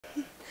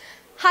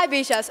Hi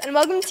BHS, and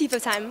welcome to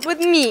TIFO Time with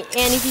me,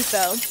 Annie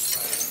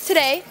TIFO.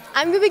 Today,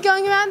 I'm going to be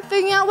going around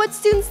figuring out what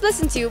students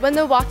listen to when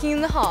they're walking in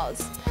the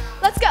halls.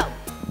 Let's go!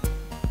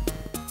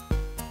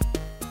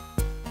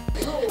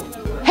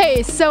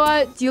 Hey,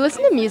 so do you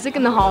listen to music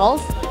in the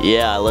halls?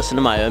 Yeah, I listen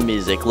to my own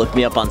music. Look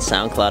me up on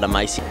SoundCloud. I'm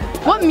icy.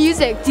 What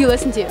music do you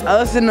listen to?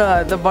 I listen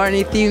to the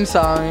Barney theme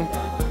song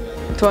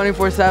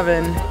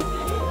 24/7.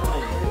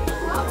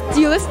 Do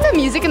you listen to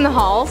music in the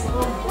halls?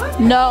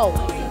 No.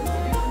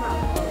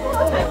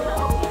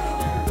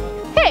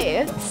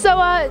 Hey, so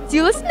do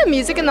you listen to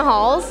music in the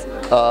halls?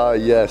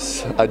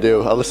 Yes, I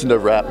do. I listen to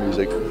rap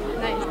music.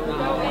 Nice.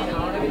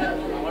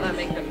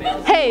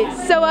 Hey,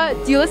 so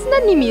do you listen to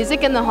any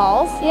music in the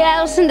halls? Yeah,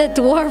 I listen to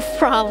Dwarf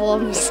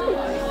Problems.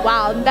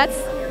 Wow, that's...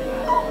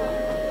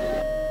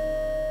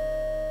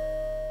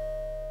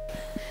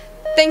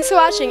 Thanks for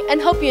watching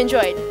and hope you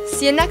enjoyed.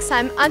 See you next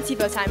time on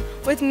TIFO Time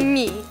with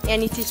me,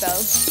 Annie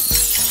TIFO.